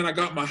goes, "Hey man, I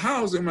got my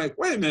house." I'm like,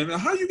 "Wait a minute,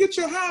 how you get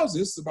your house?"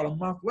 This is about a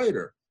month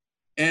later,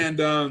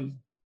 and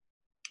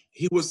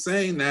he was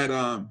saying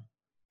that,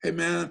 "Hey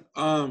man,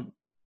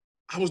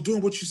 I was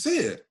doing what you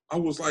said. I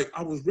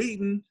was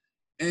reading,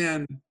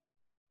 and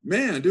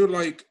man, dude,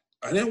 I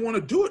didn't want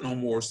to do it no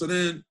more. So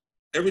then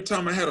every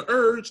time I had an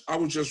urge, I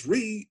would just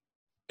read,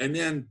 and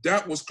then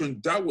that was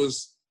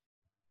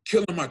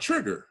killing my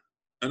trigger."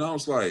 And I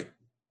was like,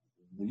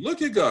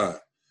 "Look at God."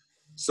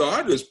 So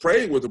I just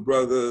prayed with the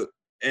brother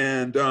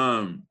and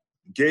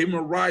gave him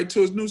a ride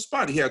to his new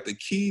spot. He had the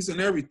keys and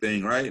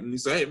everything, right? And he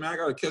said, "Hey man, I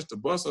gotta catch the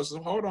bus." I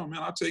said, "Hold on,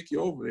 man, I'll take you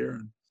over there."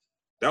 And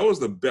that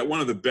was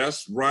one of the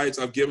best rides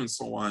I've given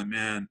someone,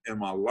 man, in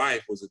my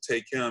life, was to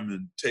take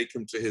him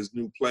to his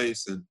new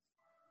place. And,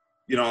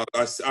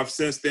 I've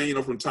since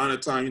then, from time to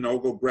time, I'll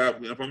go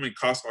grab, if I'm in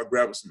Costco, I'll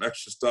grab some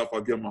extra stuff.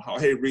 I'll give him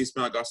 "Hey, Reese,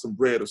 man, I got some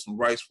bread or some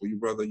rice for you,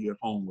 brother. You at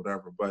home,"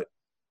 whatever. But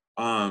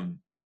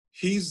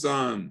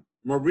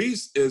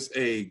Maurice is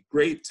a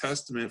great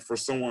testament for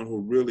someone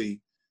who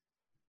really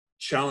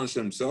challenged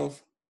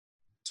himself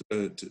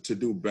to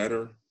do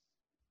better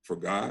for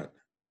God.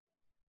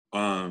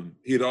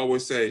 He'd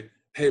always say,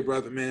 "Hey,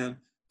 brother, man,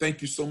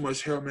 thank you so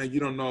much, Harold, man. You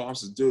don't know." I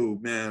said,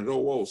 "Dude, man,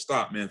 whoa,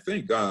 stop, man.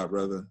 Thank God,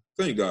 brother.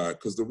 Thank God,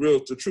 because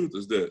the truth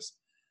is this.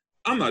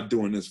 I'm not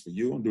doing this for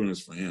you. I'm doing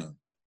this for Him.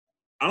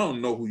 I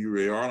don't know who you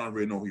really are. I don't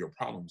really know what your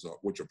problems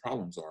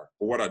are.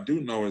 But what I do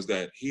know is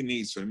that He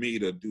needs for me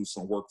to do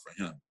some work for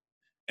Him.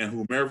 And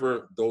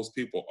whomever those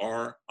people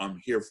are, I'm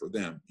here for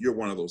them. You're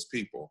one of those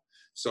people.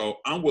 So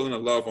I'm willing to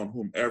love on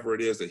whomever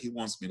it is that He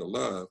wants me to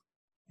love.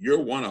 You're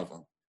one of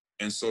them.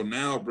 And so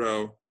now,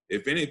 bro,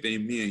 if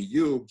anything, me and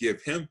you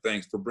give Him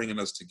thanks for bringing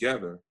us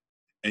together.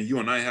 And you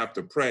and I have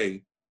to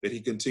pray that He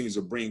continues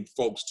to bring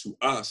folks to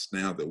us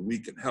now that we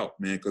can help,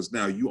 man, because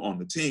now you on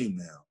the team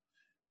now.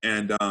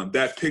 And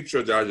that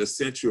picture that I just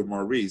sent you of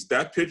Maurice,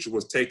 that picture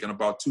was taken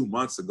about 2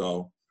 months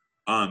ago.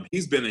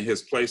 He's been in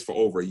his place for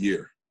over a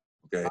year,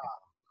 okay?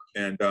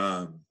 And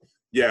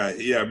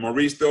yeah,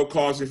 Maurice still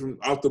calls me from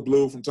out the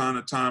blue from time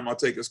to time. I'll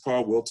take his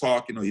call, we'll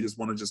talk. He just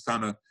want to just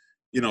kind of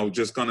he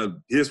just want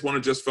to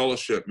just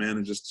fellowship, man,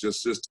 and just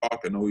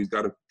talk. I know he's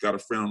got a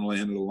friend on the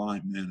end of the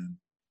line, man.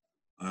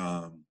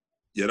 And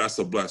yeah, that's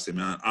a blessing,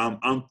 man.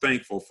 I'm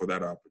thankful for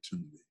that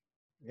opportunity.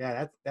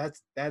 Yeah,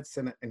 that's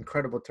an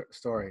incredible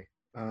story.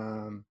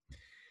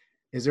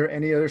 Is there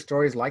any other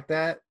stories like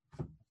that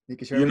you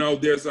can share?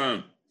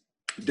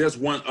 There's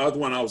one other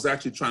one. I was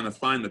actually trying to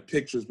find the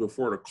pictures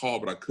before the call,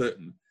 but I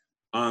couldn't.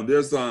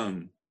 There's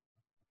a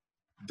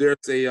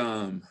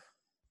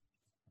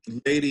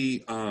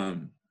lady,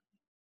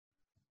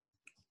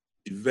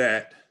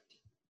 Yvette,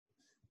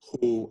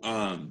 who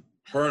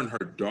her and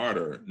her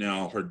daughter.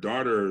 Now her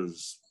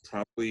daughter's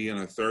probably in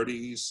her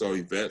 30s, so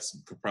Yvette's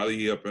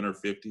probably up in her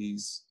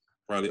 50s,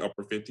 probably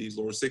upper 50s,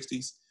 lower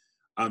 60s.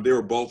 They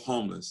were both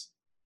homeless,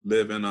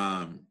 living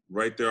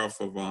right there off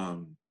of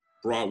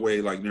Broadway,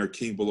 like near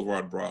King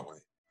Boulevard, Broadway.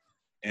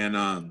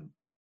 And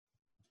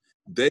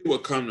they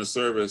would come to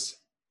service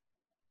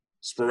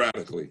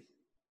sporadically.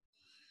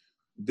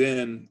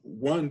 Then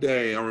one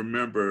day, I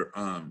remember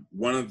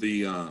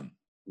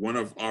one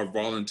of our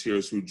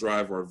volunteers who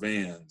drive our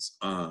vans,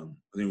 I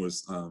think it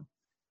was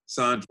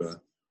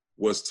Sandra,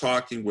 was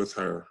talking with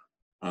her.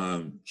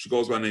 She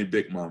goes by the name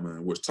Big Mama,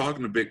 and was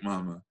talking to Big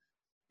Mama,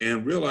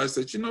 and realized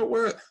that, you know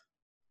what?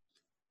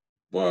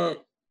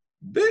 Well,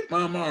 Big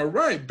Mama, all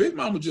right. Big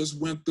Mama just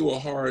went through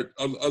a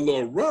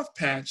little rough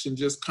patch and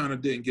just kind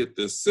of didn't get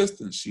the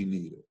assistance she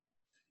needed.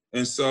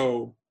 And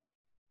so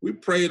we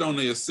prayed on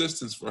the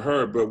assistance for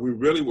her, but we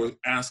really were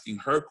asking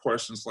her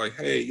questions like,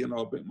 hey,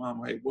 Big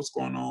Mama, hey, what's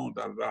going on,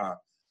 da-da-da.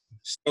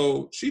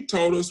 So she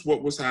told us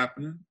what was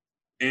happening.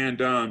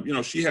 And,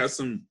 she had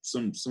some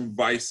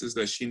vices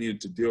that she needed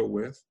to deal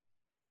with.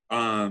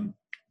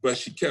 But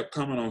she kept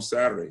coming on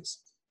Saturdays.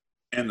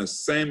 And the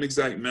same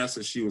exact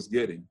message she was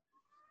getting.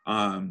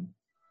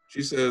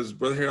 She says,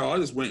 Brother Harold, I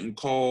just went and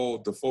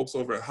called the folks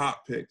over at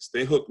Hot Picks.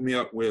 They hooked me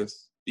up with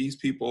these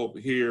people over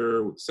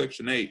here with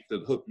Section 8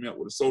 that hooked me up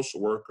with a social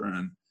worker.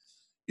 And,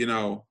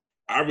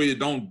 I really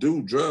don't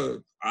do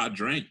drugs. I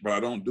drink, but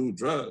I don't do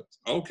drugs.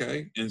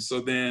 Okay. And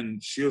so then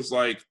she was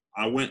like,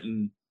 I went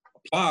and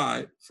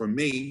applied for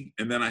me,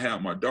 and then I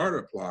had my daughter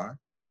apply.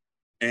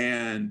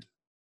 And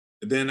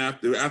then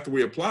after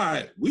we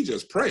applied, we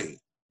just prayed.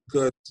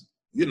 Because,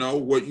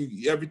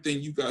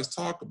 everything you guys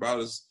talk about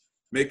is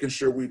making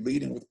sure we're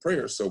leading with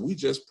prayer. So we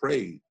just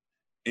prayed.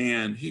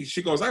 And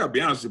she goes, I gotta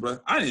be honest with you, bro.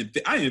 I didn't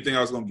think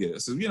I was gonna get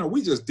it. So,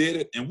 we just did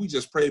it and we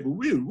just prayed. But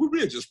we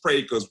really just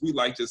prayed because we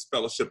like just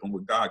fellowshipping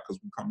with God because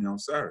we come here on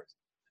Saturdays.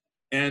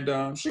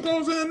 And she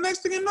goes, and next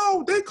thing you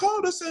know, they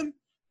called us and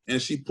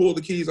she pulled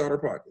the keys out of her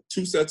pocket.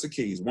 2 sets of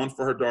keys, one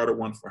for her daughter,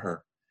 one for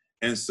her.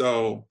 And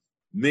so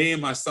me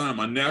and my son,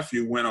 my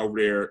nephew, went over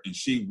there and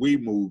we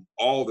moved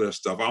all their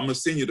stuff. I'm gonna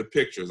send you the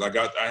pictures. I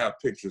have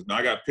pictures. Now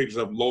I got pictures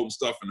of loading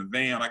stuff in the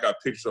van. I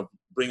got pictures of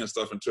bringing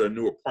stuff into a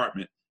new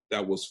apartment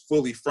that was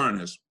fully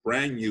furnished,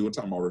 brand new. I'm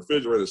talking about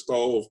refrigerator,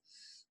 stove,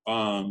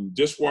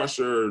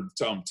 dishwasher,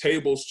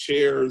 tables,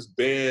 chairs,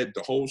 bed,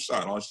 the whole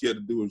shot. All she had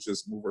to do was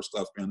just move her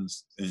stuff in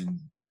and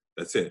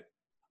that's it.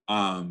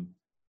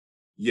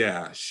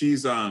 Yeah,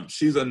 she's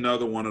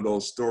another one of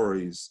those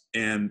stories.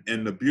 And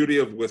the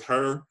beauty with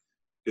her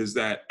is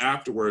that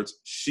afterwards,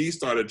 she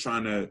started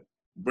trying to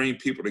bring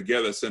people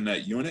together that's in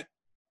that unit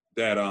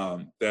that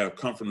have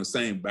come from the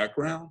same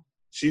background.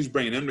 She's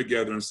bringing them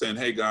together and saying,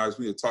 hey guys,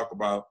 we need to talk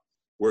about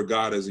where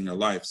God is in your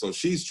life. So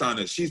she's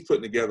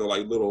putting together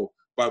like little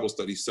Bible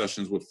study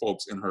sessions with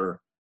folks in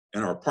her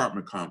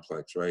apartment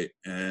complex, right?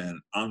 And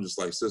I'm just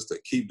like, sister,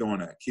 keep doing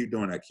that, keep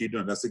doing that, keep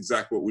doing that. That's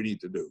exactly what we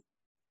need to do.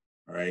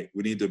 All right.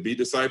 We need to be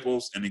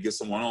disciples and then get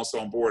someone else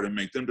on board and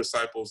make them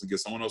disciples and get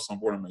someone else on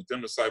board and make them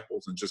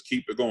disciples and just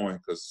keep it going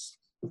because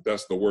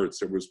that's the words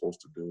that we're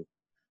supposed to do.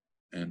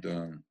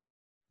 And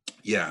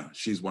yeah,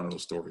 she's one of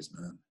those stories,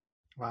 man.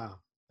 Wow.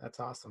 That's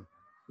awesome.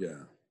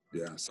 Yeah.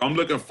 Yeah. So I'm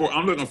looking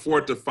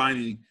forward to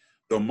finding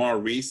the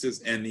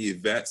Maurices and the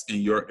Yvettes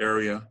in your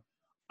area.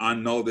 I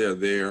know they're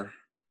there.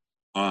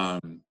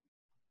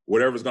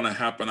 Whatever's going to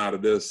happen out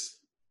of this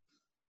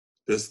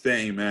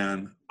thing,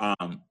 man,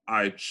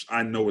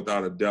 I know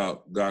without a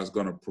doubt God's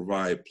going to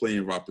provide plenty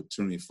of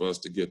opportunity for us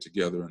to get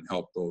together and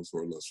help those who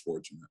are less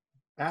fortunate.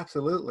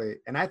 Absolutely.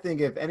 And I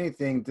think if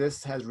anything,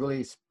 this has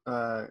really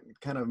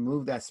kind of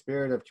moved that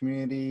spirit of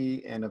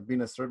community and of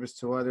being a service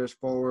to others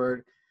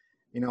forward.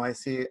 I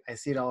see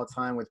it all the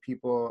time with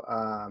people,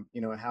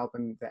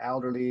 helping the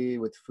elderly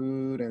with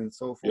food and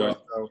so forth. Yeah.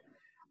 So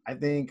I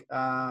think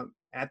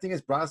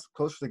it's brought us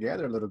closer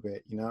together a little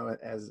bit,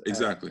 as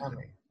exactly. As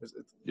family. It's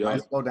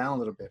might slow down a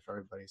little bit for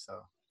everybody.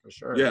 So for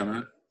sure. Yeah,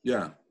 man.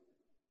 Yeah.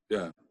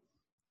 Yeah.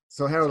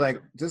 So Harold,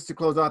 like just to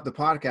close out the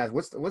podcast,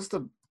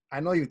 I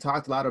know you've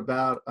talked a lot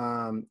about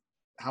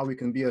how we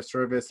can be of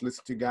service,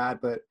 listen to God,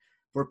 but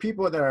for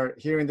people that are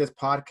hearing this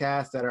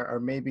podcast that are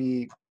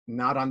maybe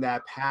not on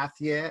that path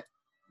yet,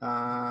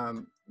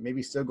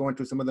 maybe still going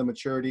through some of the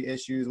maturity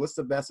issues, what's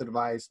the best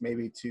advice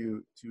maybe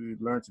to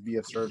learn to be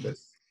of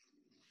service?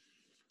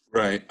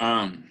 Right.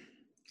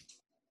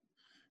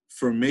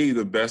 For me,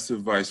 the best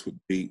advice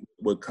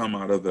would come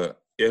out of the,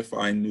 if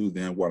I knew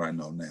then what I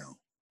know now.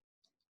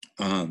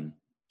 I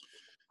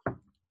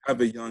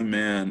have a young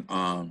man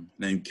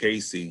named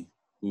Casey,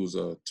 who's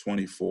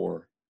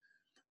 24.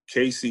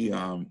 Casey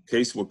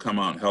would come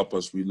out and help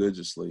us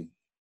religiously.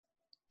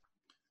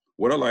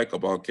 What I like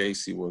about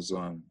Casey was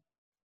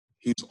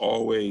he's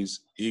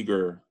always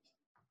eager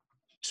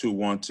to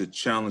want to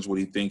challenge what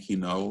he thinks he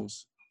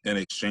knows in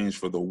exchange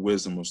for the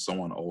wisdom of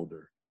someone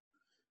older.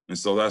 And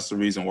so that's the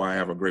reason why I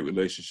have a great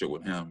relationship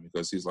with him,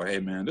 because he's like, hey,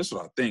 man, this is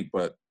what I think,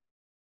 but,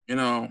 you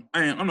know,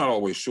 I'm not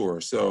always sure.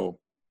 So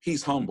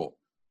he's humble.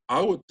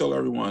 I would tell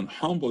everyone,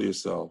 humble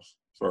yourselves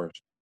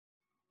first.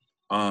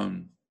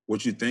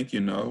 What you think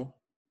you know,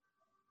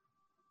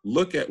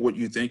 look at what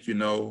you think you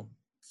know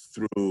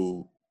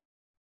through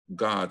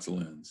God's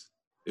lens.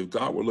 If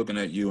God were looking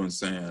at you and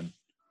saying,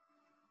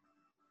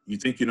 you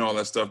think you know all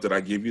that stuff, did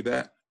I give you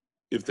that?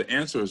 If the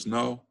answer is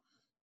no,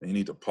 then you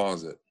need to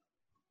pause it.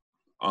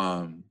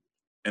 And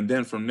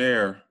then from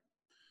there,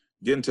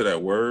 get into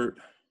that word.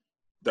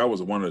 That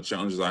was one of the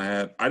challenges I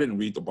had. I didn't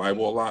read the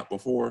Bible a lot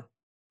before.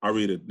 I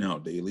read it now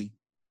daily.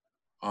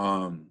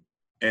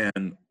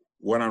 And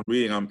what I'm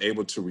reading, I'm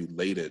able to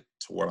relate it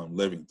to what I'm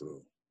living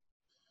through.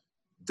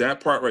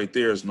 That part right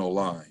there is no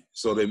lie.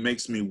 So that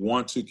makes me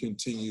want to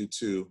continue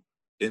to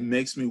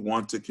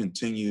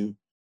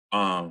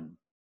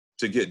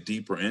get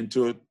deeper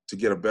into it, to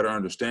get a better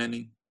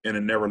understanding. And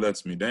it never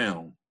lets me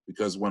down,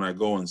 because when I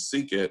go and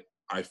seek it,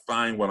 I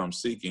find what I'm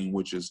seeking,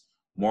 which is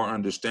more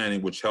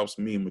understanding, which helps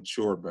me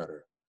mature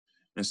better.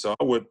 And so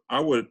I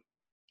would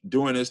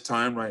during this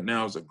time right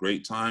now is a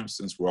great time,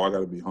 since we're all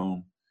got to be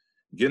home.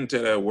 Get into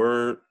that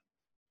word,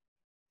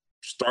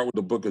 start with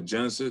the book of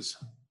Genesis,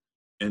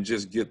 and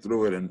just get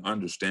through it and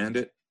understand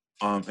it.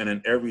 And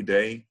then every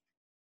day,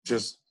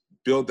 just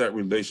build that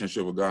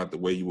relationship with God the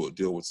way you would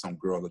deal with some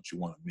girl that you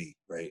want to meet,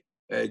 right?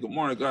 Hey, good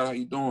morning, God, how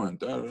you doing?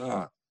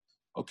 Da-da-da.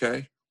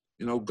 Okay.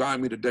 You know,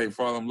 guide me today,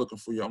 Father. I'm looking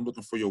for you. I'm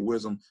looking for your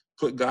wisdom.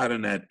 Put God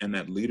in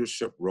that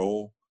leadership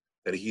role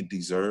that he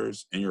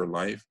deserves in your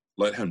life.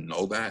 Let him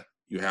know that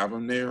you have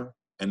him there,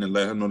 and then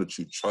let him know that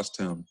you trust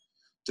him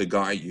to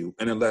guide you,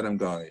 and then let him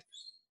guide.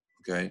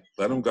 Okay.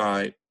 Let him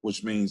guide,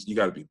 which means you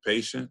got to be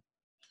patient.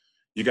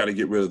 You got to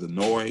get rid of the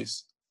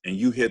noise, and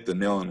you hit the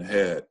nail on the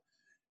head.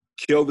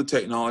 Kill the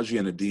technology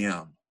and the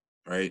DM,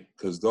 right?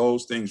 Because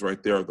those things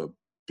right there are the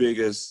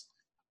biggest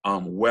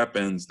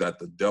weapons that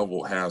the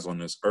devil has on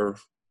this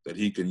earth that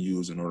he can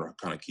use in order to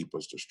kind of keep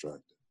us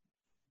distracted.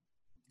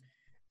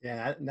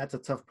 Yeah, that's a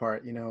tough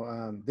part. You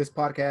know, this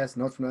podcast,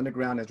 Notes from the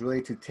Underground, is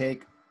really to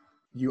take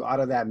you out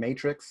of that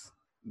matrix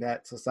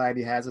that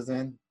society has us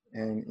in,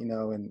 and, you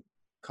know, and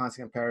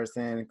constant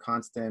comparison,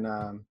 constant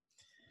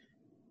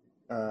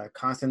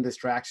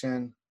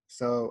distraction.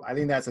 So I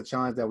think that's a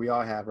challenge that we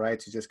all have, right?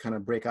 To just kind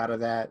of break out of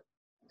that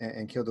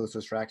and kill those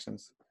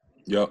distractions.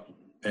 Yep.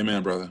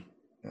 Amen, brother.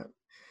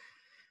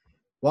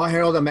 Well,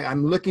 Harold,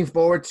 I'm looking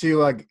forward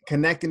to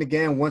connecting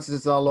again once this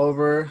is all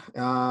over,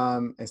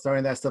 and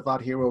starting that stuff out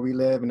here where we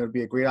live. And it'll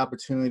be a great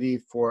opportunity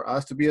for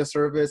us to be of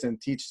service and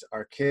teach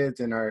our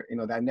kids and our, you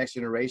know, that next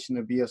generation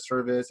to be of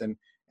service, and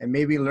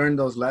maybe learn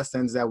those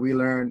lessons that we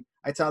learned.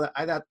 I tell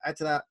that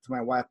to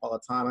my wife all the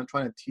time. I'm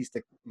trying to teach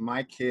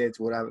my kids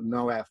what I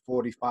know at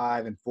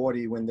 45 and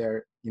 40 when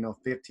they're, you know,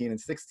 15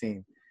 and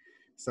 16.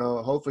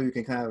 So hopefully we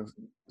can kind of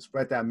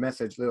spread that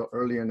message a little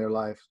earlier in their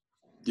life.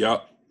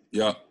 Yep.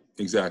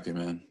 Exactly,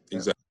 man.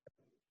 Exactly.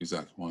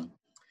 One.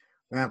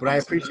 Man, but I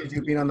appreciate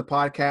you being on the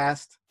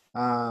podcast.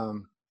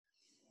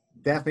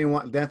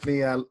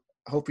 Definitely.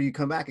 Hopefully you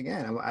come back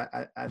again.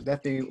 I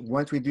definitely,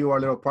 once we do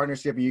our little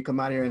partnership and you come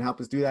out here and help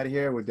us do that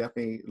here, we'd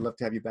definitely love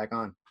to have you back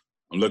on.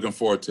 I'm looking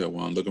forward to it,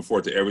 Juan. I'm looking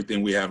forward to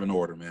everything we have in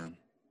order, man.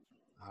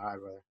 All right,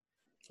 brother.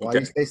 Well,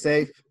 you stay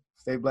safe.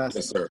 Stay blessed.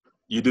 Yes, sir.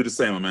 You do the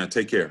same, man.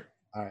 Take care.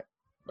 All right.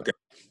 Okay.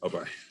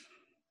 Bye-bye.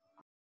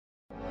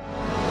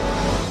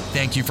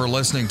 Thank you for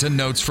listening to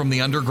Notes from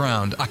the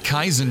Underground, a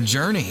Kaizen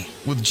journey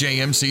with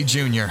JMC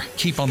Jr.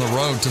 Keep on the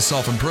road to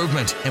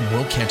self-improvement, and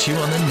we'll catch you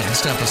on the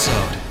next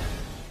episode.